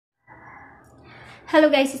Hello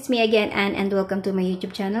guys, it's me again Anne and welcome to my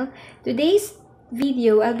YouTube channel. Today's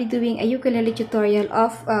video, I'll be doing a ukulele tutorial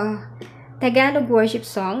of a Tagalog worship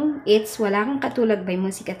song. It's Wala Kang Katulad by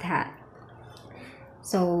Musikatha.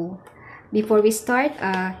 So, before we start,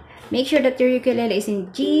 make sure that your ukulele is in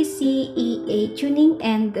G, C, E, A tuning,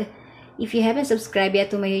 and if you haven't subscribed yet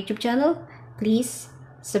to my YouTube channel, please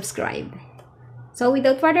subscribe. So,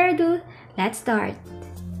 without further ado, let's start.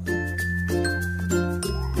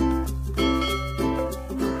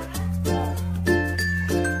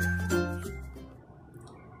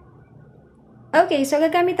 Okay, so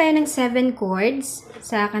gagamit tayo ng 7 chords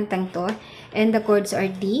sa kantang to. And the chords are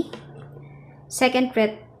D, 2nd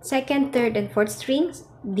fret, 2nd, 3rd, and 4th strings,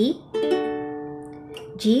 D,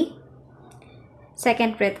 G,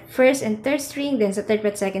 2nd fret, 1st and 3rd string, then sa 3rd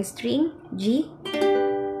fret, 2nd string, G,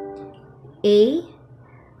 A,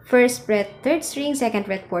 1st fret, 3rd string, 2nd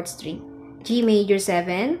fret, 4th string, G major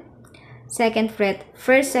 7, 2nd fret,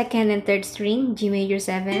 1st, 2nd, and 3rd string, G major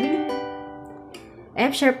 7,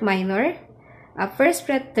 F sharp minor, 1st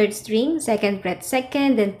fret, 3rd string, 2nd fret,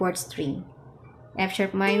 2nd, then 4th string. F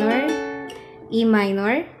sharp minor, E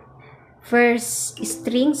minor, 1st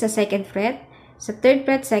string sa 2nd fret, sa 3rd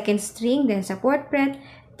fret, 2nd string, then sa 4th fret,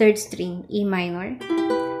 3rd string, E minor,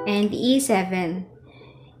 and E7.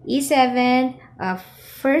 E7,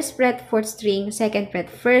 1st fret, 4th string, 2nd fret,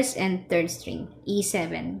 1st and 3rd string,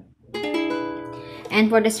 E7. And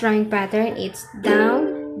for the strumming pattern, it's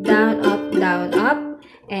down, down, up,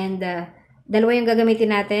 and dalawa yung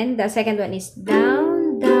gagamitin natin. The second one is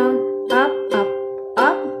down, down, up,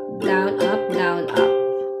 down, up.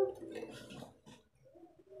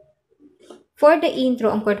 For the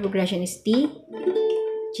intro, ang chord progression is D,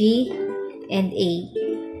 G, and A.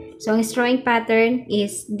 So, ang strumming pattern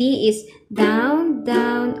is D is down,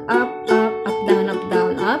 down, up, down,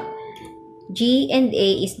 up. G and A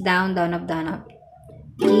is down, down, up.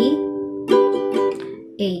 G,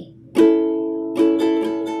 A.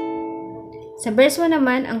 Sa verse 1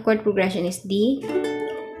 naman, ang chord progression is D,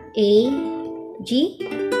 A, G,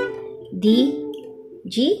 D,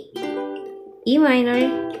 G, E minor,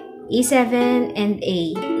 E7, and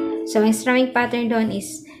A. So, ang strumming pattern doon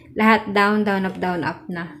is lahat down, down, up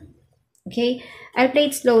na. Okay? I'll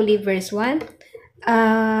play it slowly, verse 1.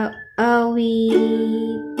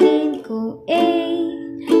 Awitin ko A,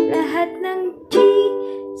 lahat ng G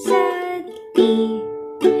sa D.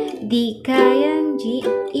 Di kayang G,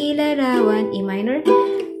 ilarawan, E minor,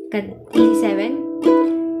 E7,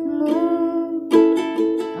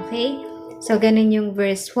 okay? So, ganun yung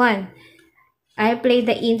verse 1. I play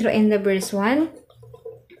the intro and the verse 1.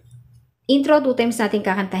 Intro, 2 times natin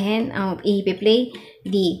kakantahin. Ang i-play,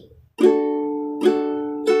 D.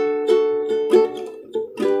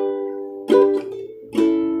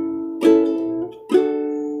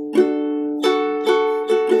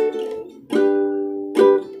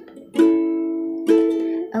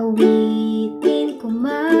 Awitin ko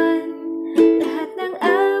man lahat ng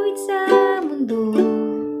awit sa mundo,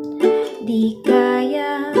 di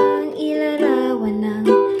kayang ilarawan ng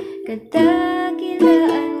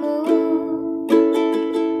kadakilaan mo.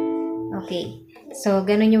 Okay, so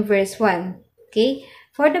ganun yung verse 1. Okay,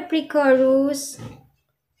 for the pre-chorus,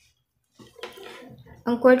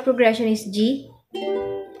 ang chord progression is G,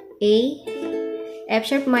 A, F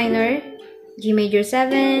sharp minor, G major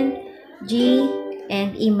 7, G,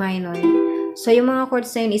 and E minor. So, yung mga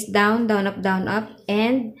chords na yun is down, down, up,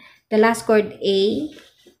 and the last chord A,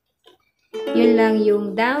 yun lang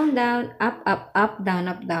yung down, down, up, down,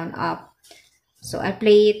 up. So, I'll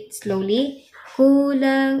play it slowly.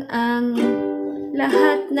 Kulang ang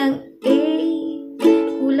lahat ng A,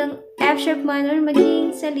 kulang F sharp minor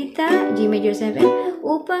maging salita, G major 7,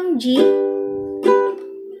 upang G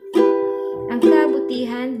ang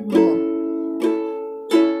kabutihan mo.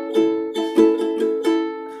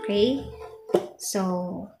 Okay? So,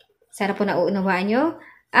 sana po nauunawaan nyo.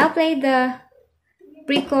 I'll play the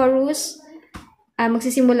pre-chorus.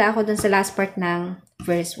 Magsisimula ako dun sa last part ng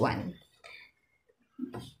verse 1.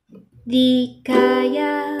 Di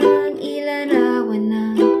kayang ilarawan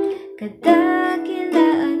ng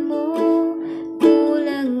kadakilaan mo,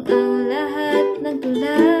 kulang ang lahat ng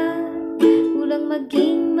tula, kulang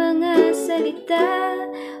maging mga salita,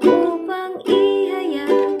 upang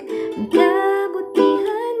ihayag ang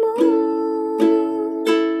kabutihan mo.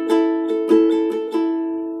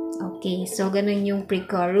 Okay, so ganun yung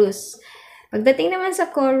pre-chorus. Pagdating naman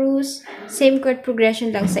sa chorus, same chord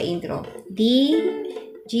progression lang sa intro. D,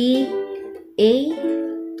 G, A,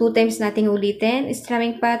 2 times nating ulitin.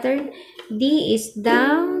 Strumming pattern, D is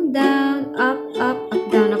down, down, up,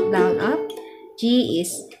 down, up. G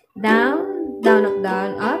is down, down,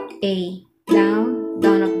 up, A, down,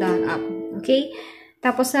 down, up, down, up. Okay?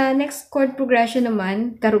 Tapos sa next chord progression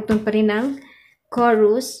naman, karugtong pa rin ng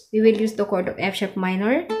chorus, we will use the chord of F sharp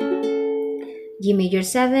minor, G major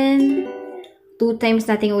 7, 2 times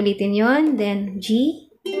natin ulitin yon, then G,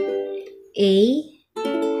 A.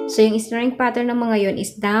 So yung string pattern ng mga yon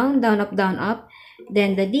is down, down, up, down, up.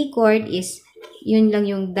 Then the D chord is yun lang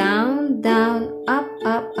yung down, down, up,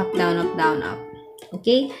 up, up, down, up, down, up.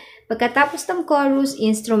 Okay? Pagkatapos ng chorus,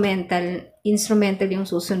 instrumental yung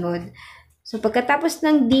susunod. So, pagkatapos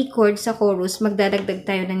ng D chord sa chorus, magdadagdag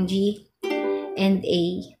tayo ng G and A.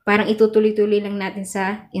 Parang itutuloy-tuloy lang natin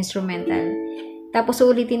sa instrumental. Tapos,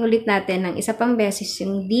 ulitin ulit natin ng isa pang beses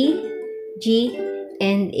yung D, G,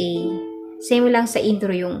 and A. Same lang sa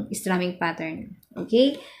intro yung strumming pattern.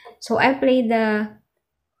 Okay? So, I'll play the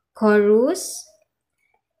chorus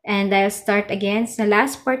and I'll start again sa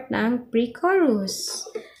last part ng pre-chorus.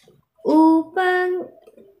 Upang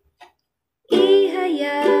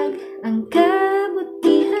ihayag ang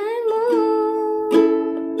kabutihan mo,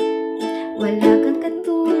 wala kang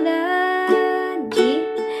katulad, G,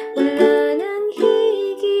 wala nang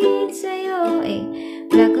higit sa'yo,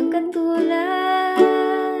 wala kang katulad,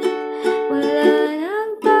 wala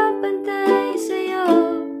nang papantay sa'yo,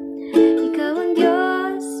 ikaw ang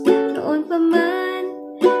Diyos, noon pa man,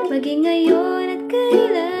 maging ngayon at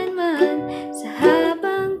kailanman, sa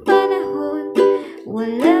habang panahon,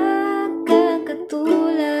 wala kang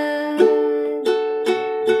katulad.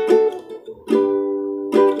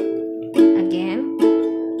 Again.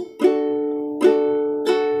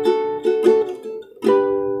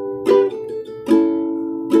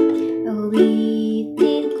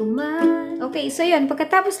 Awitin ko man. Okay, so yun.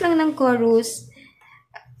 Pagkatapos lang ng chorus,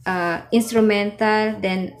 instrumental,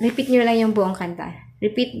 then repeat nyo lang yung buong kanta.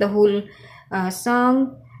 Repeat the whole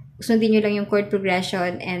song. Sundin nyo lang yung chord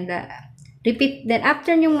progression and repeat. Then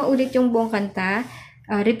after nyo maulit yung buong kanta,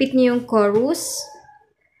 repeat nyo yung chorus.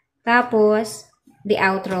 Tapos, the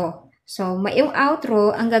outro. So, yung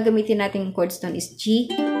outro, ang gagamitin natin chords doon is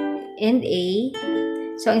G and A.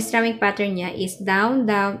 So, ang strumming pattern niya is down,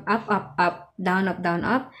 down, up, up, up, down, up, down,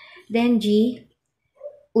 up. Then G.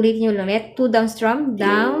 Ulitin nyo lang ulit. 2 down strum,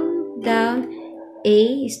 down, down. A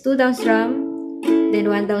is 2 down strum, then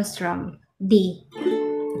 1 down strum. D.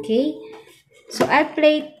 Okay? So, I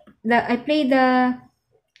play the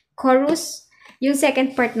chorus, yung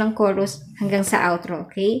second part ng chorus hanggang sa outro.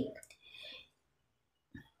 Okay?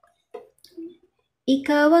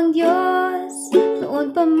 Ikaw ang Diyos,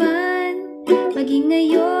 noon pa man, maging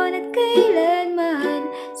ngayon at kailanman,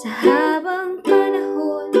 sa habang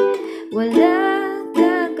panahon, wala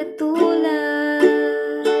kang katulad.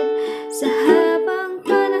 Sa habang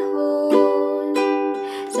panahon,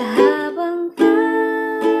 sa habang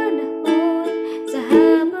panahon, sa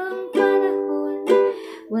habang panahon,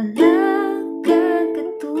 wala kang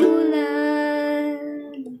katulad.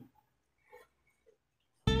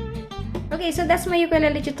 Okay, so that's my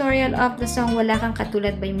ukulele tutorial of the song Wala Kang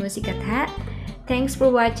Katulad by Musikatha. Thanks for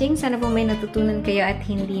watching. Sana po may natutunan kayo at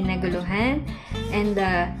hindi naguluhan. And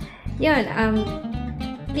yun,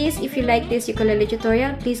 please, if you like this ukulele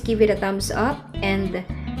tutorial, please give it a thumbs up. And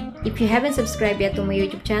if you haven't subscribed yet to my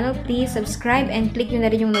YouTube channel, please subscribe and click nyo na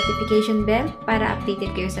rin yung notification bell para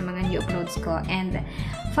updated kayo sa mga new uploads ko. And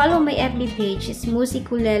follow my FB page, it's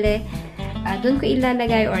Musikulele. Doon ko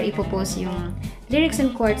ilalagay or ipopost yung lyrics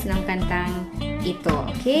and chords ng kantang ito.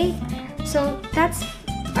 Okay? So, that's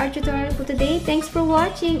our tutorial for today. Thanks for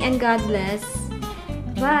watching and God bless.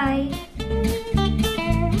 Bye!